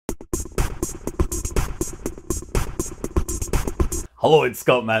Hello, it's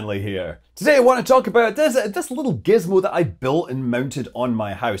Scott Manley here. Today I want to talk about this little gizmo that I built and mounted on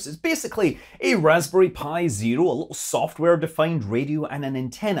my house. It's basically a Raspberry Pi Zero, a little software-defined radio and an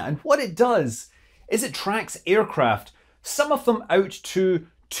antenna. And what it does is it tracks aircraft, some of them out to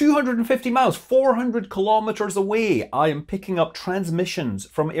 250 miles, 400 kilometers away. I am picking up transmissions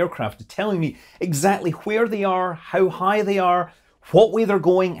from aircraft telling me exactly where they are, how high they are, what way they're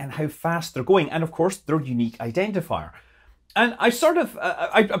going, and how fast they're going. And of course, their unique identifier. And I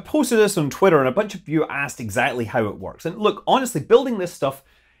posted this on Twitter and a bunch of you asked exactly how it works. And look, honestly, building this stuff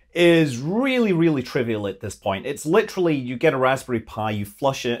is really trivial at this point. It's literally, you get a Raspberry Pi, you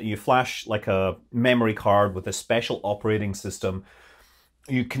flash like a memory card with a special operating system,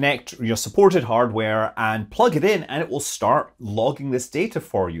 you connect your supported hardware and plug it in and it will start logging this data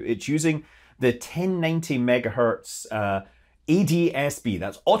for you. It's using the 1090 megahertz ADSB,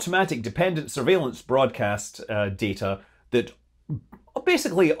 that's Automatic Dependent Surveillance Broadcast data, that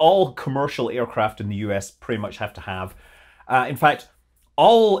basically all commercial aircraft in the US pretty much have to have. In fact,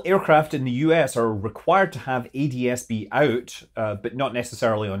 all aircraft in the US are required to have ADSB out, but not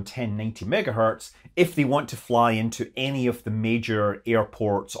necessarily on 1090 megahertz, if they want to fly into any of the major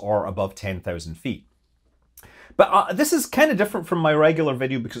airports or above 10,000 feet. But this is kind of different from my regular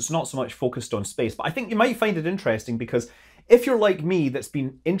video because it's not so much focused on space. But I think you might find it interesting because if you're like me that's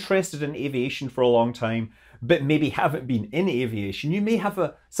been interested in aviation for a long time, but maybe haven't been in aviation, you may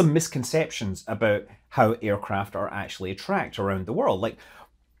have some misconceptions about how aircraft are actually tracked around the world. Like,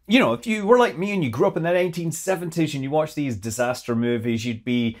 you know, if you were like me and you grew up in the 1970s and you watch these disaster movies, you'd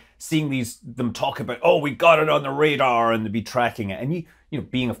be seeing them talk about, oh, we got it on the radar, and they'd be tracking it. And you know,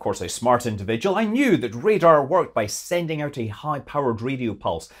 being of course a smart individual, I knew that radar worked by sending out a high-powered radio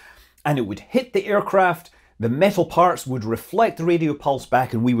pulse, and it would hit the aircraft. The metal parts would reflect the radio pulse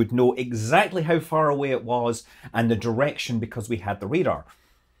back and we would know exactly how far away it was and the direction because we had the radar.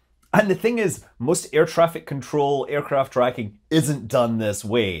 And the thing is, most air traffic control, aircraft tracking isn't done this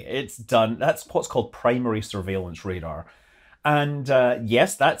way. It's done, that's what's called primary surveillance radar. And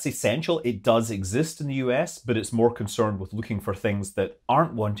yes, that's essential. It does exist in the US, but it's more concerned with looking for things that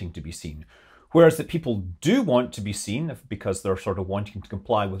aren't wanting to be seen. Whereas that people do want to be seen because they're sort of wanting to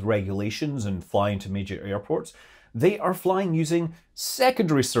comply with regulations and fly into major airports, they are flying using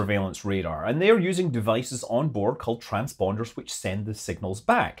secondary surveillance radar, and they're using devices on board called transponders which send the signals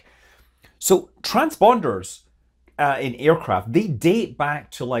back. So transponders in aircraft, they date back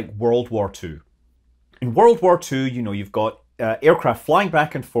to like World War II. In World War II, you know, you've got aircraft flying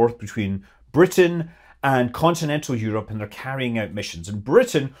back and forth between Britain and continental Europe, and they're carrying out missions. And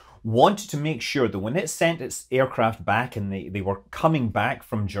Britain wanted to make sure that when it sent its aircraft back and they were coming back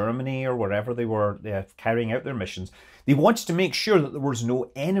from Germany or wherever they were carrying out their missions, they wanted to make sure that there was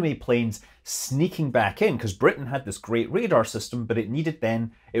no enemy planes sneaking back in, because Britain had this great radar system, but it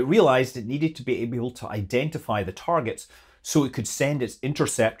realized it needed to be able to identify the targets so it could send its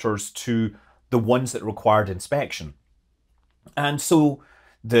interceptors to the ones that required inspection. And so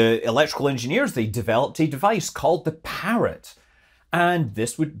the electrical engineers, they developed a device called the Parrot. And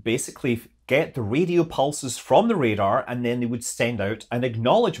this would basically get the radio pulses from the radar, and then they would send out an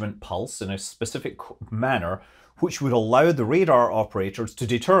acknowledgement pulse in a specific manner, which would allow the radar operators to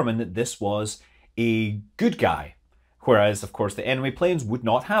determine that this was a good guy. Whereas, of course, the enemy planes would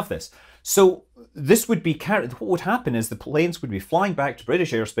not have this. So this would be carried. What would happen is the planes would be flying back to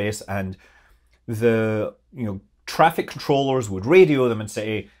British airspace, and the traffic controllers would radio them and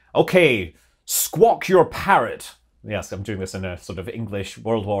say, okay, squawk your Parrot. Yes, I'm doing this in a sort of English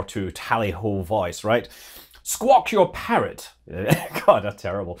World War II tally-ho voice, right? Squawk your Parrot. God, that's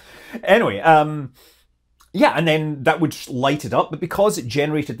terrible. Anyway, yeah, and then that would light it up, but because it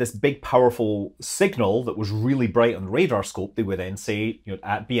generated this big, powerful signal that was really bright on the radar scope, they would then say,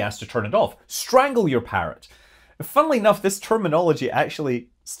 be asked to turn it off. Strangle your Parrot. And funnily enough, this terminology actually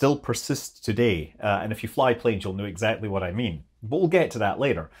still persists today, and if you fly planes, you'll know exactly what I mean. But we'll get to that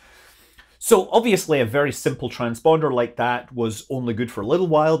later. So obviously a very simple transponder like that was only good for a little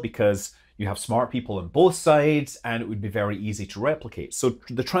while because you have smart people on both sides and it would be very easy to replicate. So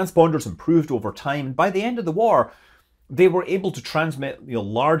the transponders improved over time, and by the end of the war, they were able to transmit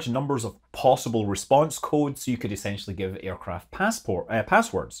large numbers of possible response codes, so you could essentially give aircraft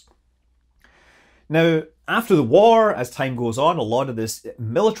passwords. Now, after the war, as time goes on, a lot of this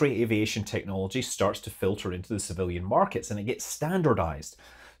military aviation technology starts to filter into the civilian markets and it gets standardized.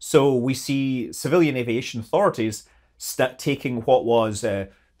 So we see civilian aviation authorities taking what was the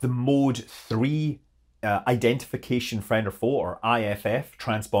Mode 3 Identification Friend or Foe, or IFF,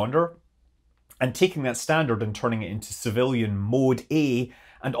 transponder, and taking that standard and turning it into civilian Mode A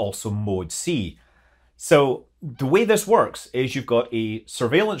and also Mode C. So the way this works is you've got a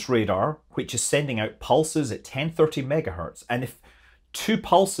surveillance radar which is sending out pulses at 1030 megahertz, and if two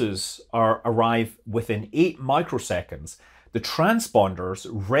pulses arrive within 8 microseconds, the transponders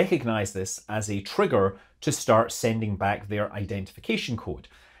recognize this as a trigger to start sending back their identification code.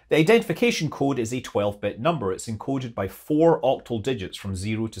 The identification code is a 12-bit number. It's encoded by 4 octal digits from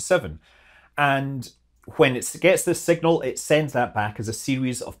 0 to 7. And when it gets this signal, it sends that back as a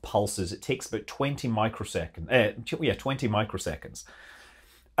series of pulses. It takes about 20 microseconds. 20 microseconds.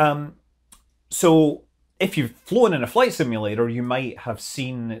 So if you've flown in a flight simulator, you might have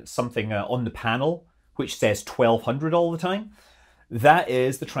seen something on the panel which says 1200 all the time. That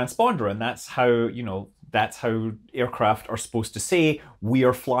is the transponder, and that's how, that's how aircraft are supposed to say we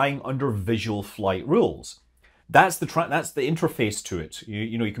are flying under visual flight rules. That's the interface to it.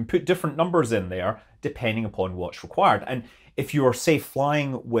 You can put different numbers in there depending upon what's required. And if you are, say,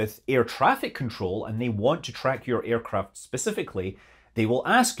 flying with air traffic control and they want to track your aircraft specifically, they will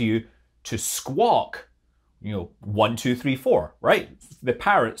ask you to squawk, 1, 2, 3, 4, right? The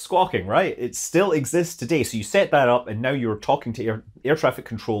parrot squawking, right? It still exists today. So you set that up and now you're talking to air traffic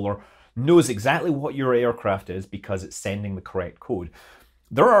controller, knows exactly what your aircraft is because it's sending the correct code.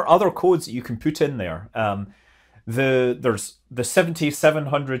 There are other codes that you can put in there. There's the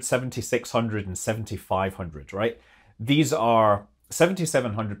 7700, 7600, and 7500, right? These are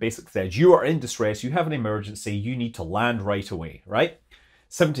 7700 basically says you are in distress, you have an emergency, you need to land right away, right?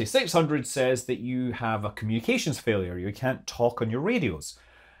 7600 says that you have a communications failure, you can't talk on your radios.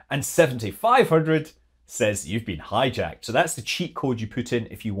 And 7500 says you've been hijacked. So that's the cheat code you put in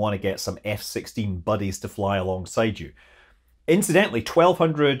if you want to get some F-16 buddies to fly alongside you. Incidentally,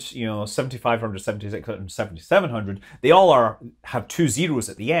 1200, 7500, 7600, and 7700, they all have 2 zeros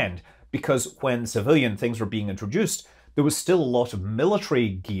at the end, because when civilian things were being introduced, there was still a lot of military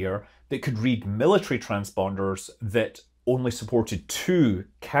gear that could read military transponders that only supported 2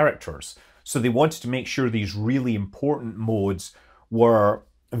 characters. So they wanted to make sure these really important modes were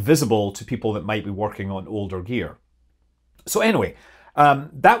visible to people that might be working on older gear. So anyway,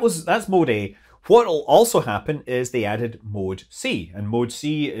 that's mode A. What will also happen is they added mode C, and mode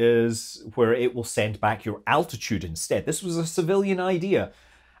C is where it will send back your altitude instead. This was a civilian idea,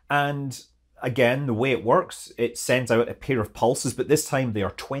 and again, the way it works, it sends out a pair of pulses, but this time they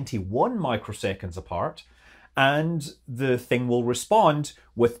are 21 microseconds apart, and the thing will respond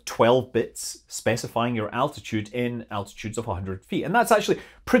with 12 bits specifying your altitude in altitudes of 100 feet. And that's actually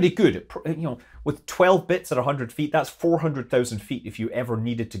pretty good. With 12 bits at 100 feet, that's 400,000 feet if you ever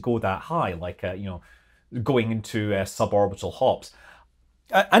needed to go that high, like, going into suborbital hops.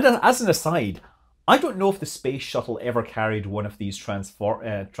 And as an aside, I don't know if the space shuttle ever carried one of these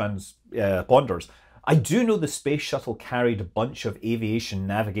transponders. I do know the space shuttle carried a bunch of aviation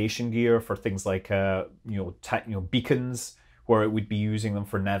navigation gear for things like, beacons, where it would be using them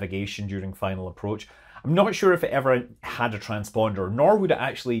for navigation during final approach. I'm not sure if it ever had a transponder, nor would it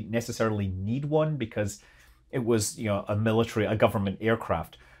actually necessarily need one because it was, a government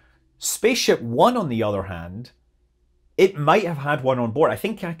aircraft. Spaceship One, on the other hand, it might have had one on board. I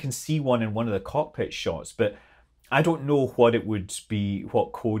think I can see one in one of the cockpit shots, but I don't know what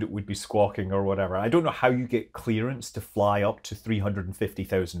code it would be squawking or whatever. I don't know how you get clearance to fly up to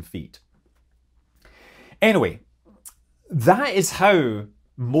 350,000 feet. Anyway, that is how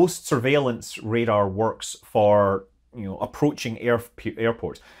most surveillance radar works for, approaching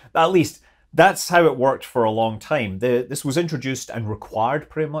airports. At least that's how it worked for a long time. This was introduced and required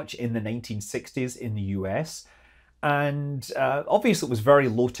pretty much in the 1960s in the US. And obviously it was very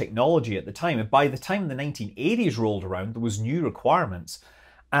low technology at the time. And by the time the 1980s rolled around, there was new requirements.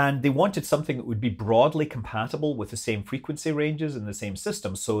 And they wanted something that would be broadly compatible with the same frequency ranges and the same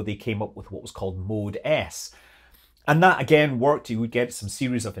system. So they came up with what was called Mode S. And that again worked. You would get some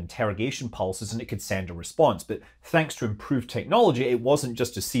series of interrogation pulses and it could send a response. But thanks to improved technology, it wasn't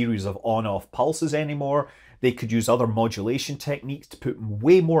just a series of on-off pulses anymore. They could use other modulation techniques to put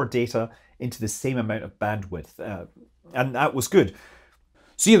way more data into the same amount of bandwidth. And that was good.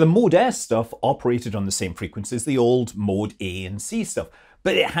 So yeah, the Mode S stuff operated on the same frequencies, the old Mode A and C stuff.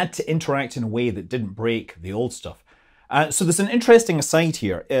 But it had to interact in a way that didn't break the old stuff. So there's an interesting aside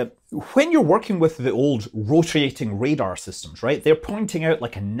here. When you're working with the old rotating radar systems, right, they're pointing out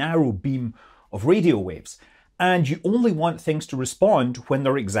like a narrow beam of radio waves. And you only want things to respond when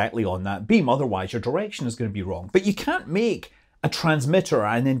they're exactly on that beam. Otherwise, your direction is going to be wrong. But you can't make a transmitter or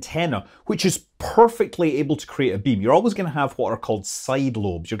an antenna which is perfectly able to create a beam. You're always going to have what are called side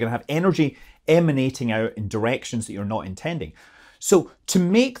lobes. You're going to have energy emanating out in directions that you're not intending. So to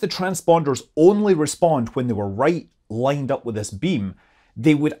make the transponders only respond when they were right lined up with this beam,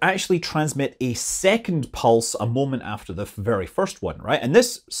 they would actually transmit a second pulse a moment after the very first one, right? And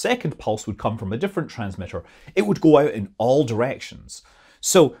this second pulse would come from a different transmitter. It would go out in all directions.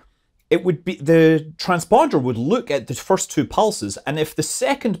 So it would be, the transponder would look at the first two pulses, and if the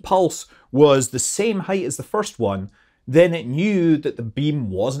second pulse was the same height as the first one, then it knew that the beam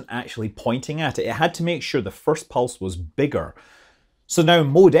wasn't actually pointing at it. It had to make sure the first pulse was bigger. So now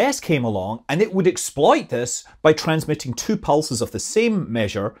Mode S came along, and it would exploit this by transmitting two pulses of the same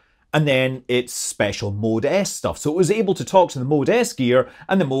measure, and then its special Mode S stuff. So it was able to talk to the Mode S gear,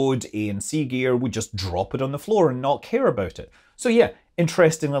 and the Mode A and C gear would just drop it on the floor and not care about it. So yeah,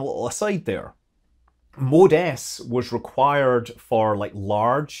 interesting little aside there. Mode S was required for like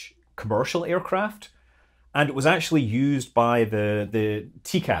large commercial aircraft, and it was actually used by the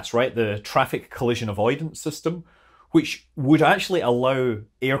TCAS, right? The Traffic Collision Avoidance System, which would actually allow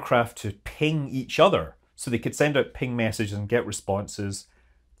aircraft to ping each other. So they could send out ping messages and get responses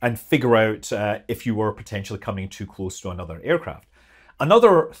and figure out if you were potentially coming too close to another aircraft.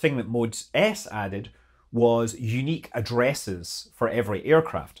 Another thing that Mode S added was unique addresses for every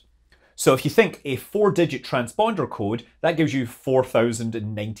aircraft. So if you think a 4-digit transponder code, that gives you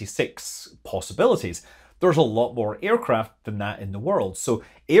 4,096 possibilities. There's a lot more aircraft than that in the world. So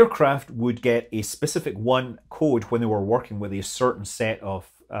aircraft would get a specific one code when they were working with a certain set of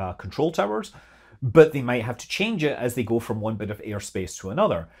control towers, but they might have to change it as they go from one bit of airspace to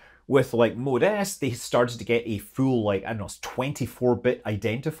another. With like Mode S, they started to get a full, like, I don't know, 24-bit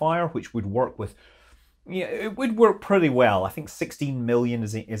identifier, which would work with, yeah, it would work pretty well. I think 16 million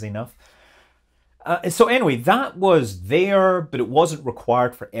is enough. So anyway, that was there, but it wasn't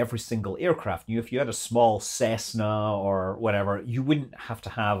required for every single aircraft. If you had a small Cessna or whatever, you wouldn't have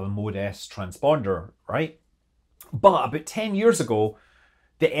to have a Mode S transponder, right? But about 10 years ago,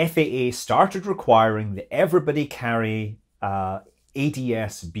 the FAA started requiring that everybody carry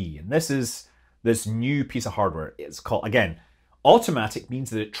ADSB. And this is this new piece of hardware. It's called, again, automatic means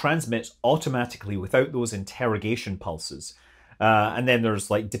that it transmits automatically without those interrogation pulses. And then there's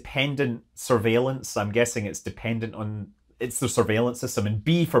like dependent surveillance. I'm guessing it's dependent on, it's the surveillance system. And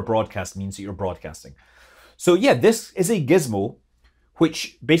B for broadcast means that you're broadcasting. So yeah, this is a gizmo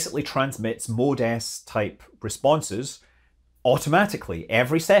which basically transmits Mode S type responses automatically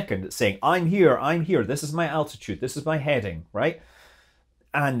every second. It's saying, I'm here, this is my altitude, this is my heading, right?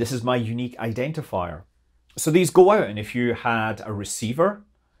 And this is my unique identifier. So these go out, and if you had a receiver,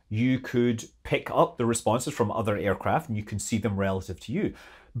 you could pick up the responses from other aircraft and you can see them relative to you.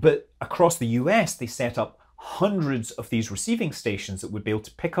 But across the US, they set up hundreds of these receiving stations that would be able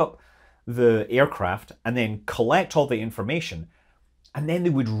to pick up the aircraft and then collect all the information. And then they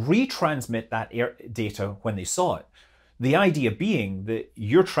would retransmit that data when they saw it. The idea being that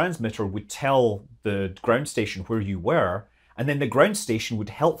your transmitter would tell the ground station where you were, and then the ground station would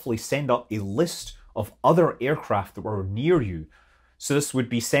helpfully send up a list of other aircraft that were near you. So this would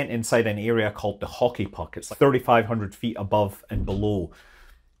be sent inside an area called the hockey puck. It's like 3,500 feet above and below.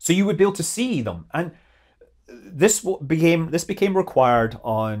 So you would be able to see them. And this became required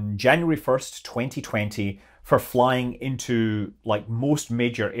on January 1st, 2020 for flying into like most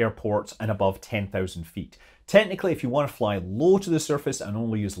major airports and above 10,000 feet. Technically, if you want to fly low to the surface and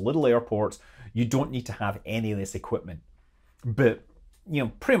only use little airports, you don't need to have any of this equipment. But you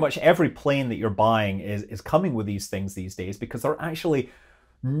know, pretty much every plane that you're buying is coming with these things these days, because they're actually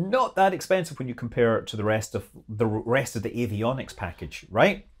not that expensive when you compare it to the rest of the avionics package,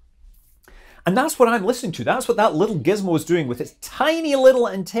 right? And that's what I'm listening to. That's what that little gizmo is doing with its tiny little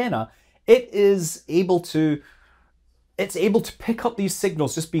antenna. It's able to pick up these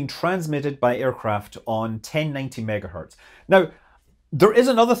signals just being transmitted by aircraft on 1090 megahertz. Now, there is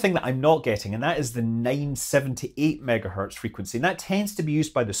another thing that I'm not getting, and that is the 978 megahertz frequency. And that tends to be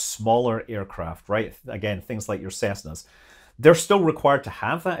used by the smaller aircraft, right? Again, things like your Cessnas. They're still required to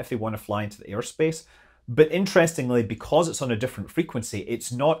have that if they want to fly into the airspace. But interestingly, because it's on a different frequency, it's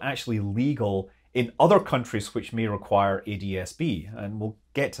not actually legal in other countries which may require ADSB. And we'll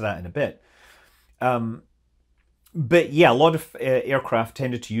get to that in a bit. But yeah, a lot of aircraft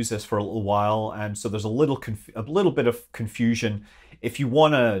tended to use this for a little while, and so there's a little bit of confusion. If you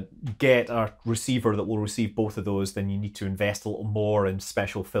want to get a receiver that will receive both of those, then you need to invest a little more in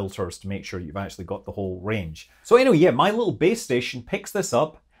special filters to make sure you've actually got the whole range. So anyway, yeah, my little base station picks this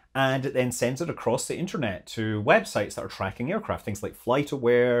up and it then sends it across the internet to websites that are tracking aircraft, things like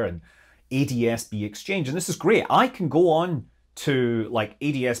FlightAware and ADSBExchange. And this is great. I can go on to like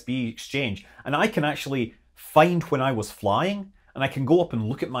ADSBExchange and I can actually find when I was flying, and I can go up and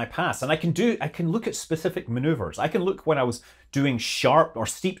look at my past, and I can look at specific maneuvers. I can look when I was doing sharp or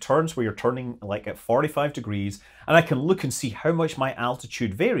steep turns where you're turning like at 45 degrees, and I can look and see how much my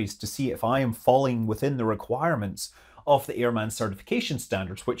altitude varies to see if I am falling within the requirements of the airman certification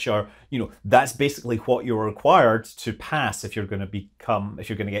standards, which are, that's basically what you're required to pass if you're going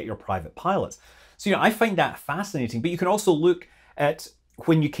to get your private pilots. So, I find that fascinating. But you can also look at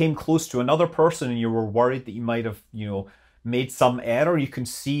when you came close to another person and you were worried that you might have, made some error. You can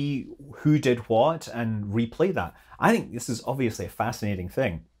see who did what and replay that. I think this is obviously a fascinating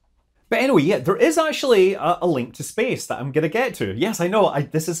thing. But anyway, yeah, there is actually a link to space that I'm going to get to. Yes, I know,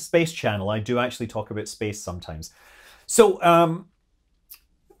 this is a space channel. I do actually talk about space sometimes. So,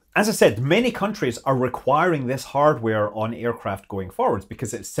 as I said, many countries are requiring this hardware on aircraft going forwards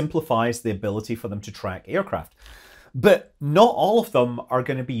because it simplifies the ability for them to track aircraft. But not all of them are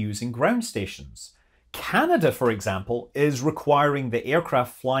going to be using ground stations. Canada, for example, is requiring the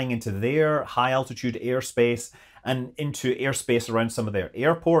aircraft flying into their high-altitude airspace and into airspace around some of their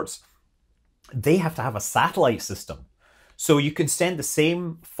airports. They have to have a satellite system. So you can send the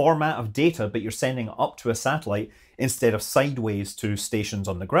same format of data, but you're sending it up to a satellite instead of sideways to stations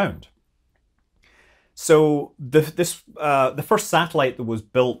on the ground. So the first satellite that was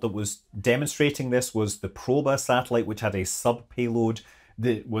built that was demonstrating this was the PROBA satellite, which had a sub-payload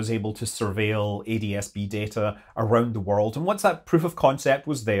that was able to surveil ADSB data around the world. And once that proof of concept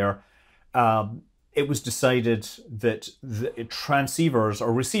was there, it was decided that the transceivers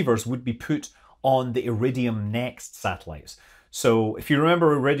or receivers would be put on the Iridium NEXT satellites. So if you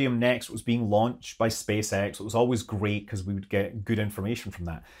remember, Iridium NEXT was being launched by SpaceX. It was always great because we would get good information from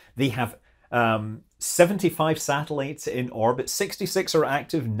that. They have 75 satellites in orbit, 66 are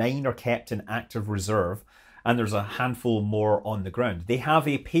active, 9 are kept in active reserve, and there's a handful more on the ground. They have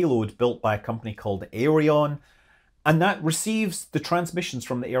a payload built by a company called Aerion, and that receives the transmissions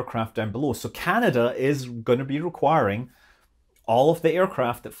from the aircraft down below. So Canada is going to be requiring all of the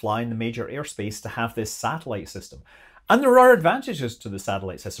aircraft that fly in the major airspace to have this satellite system. And there are advantages to the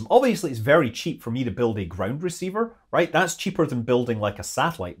satellite system. Obviously, it's very cheap for me to build a ground receiver, right? That's cheaper than building like a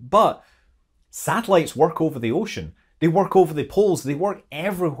satellite. But satellites work over the ocean. They work over the poles. They work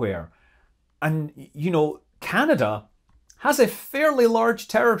everywhere. And, Canada has a fairly large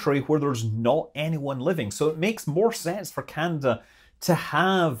territory where there's not anyone living. So it makes more sense for Canada to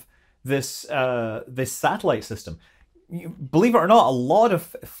have this, this satellite system. Believe it or not, a lot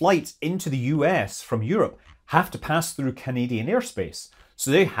of flights into the US from Europe have to pass through Canadian airspace.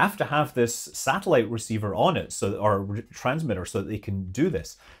 So they have to have this satellite receiver on it, or transmitter, so that they can do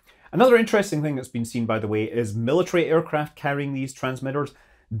this. Another interesting thing that's been seen, by the way, is military aircraft carrying these transmitters.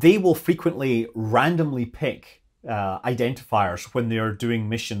 They will frequently randomly pick identifiers when they're doing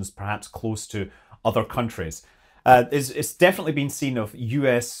missions perhaps close to other countries. It's definitely been seen of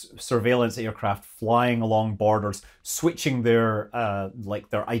US surveillance aircraft flying along borders, switching their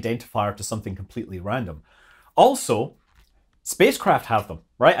identifier to something completely random. Also, spacecraft have them,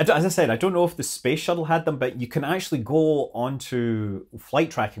 right? As I said, I don't know if the space shuttle had them, but you can actually go onto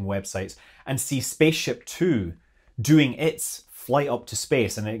flight tracking websites and see Spaceship Two doing its flight up to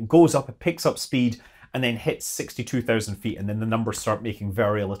space, and it goes up, it picks up speed, and then hits 62,000 feet, and then the numbers start making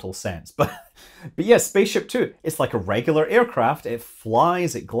very little sense. But yes, Spaceship Two, it's like a regular aircraft. It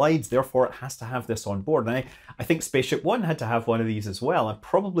flies, it glides, therefore it has to have this on board. And I think Spaceship One had to have one of these as well, and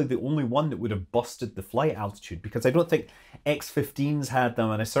probably the only one that would have busted the flight altitude, because I don't think X-15s had them,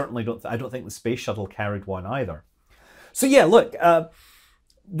 and I don't think the Space Shuttle carried one either. So yeah, look,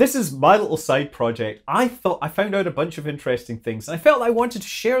 this is my little side project. I found out a bunch of interesting things, and I felt I wanted to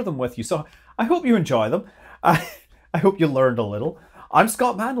share them with you. So I hope you enjoy them. I hope you learned a little. I'm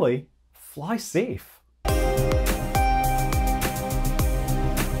Scott Manley. Fly safe.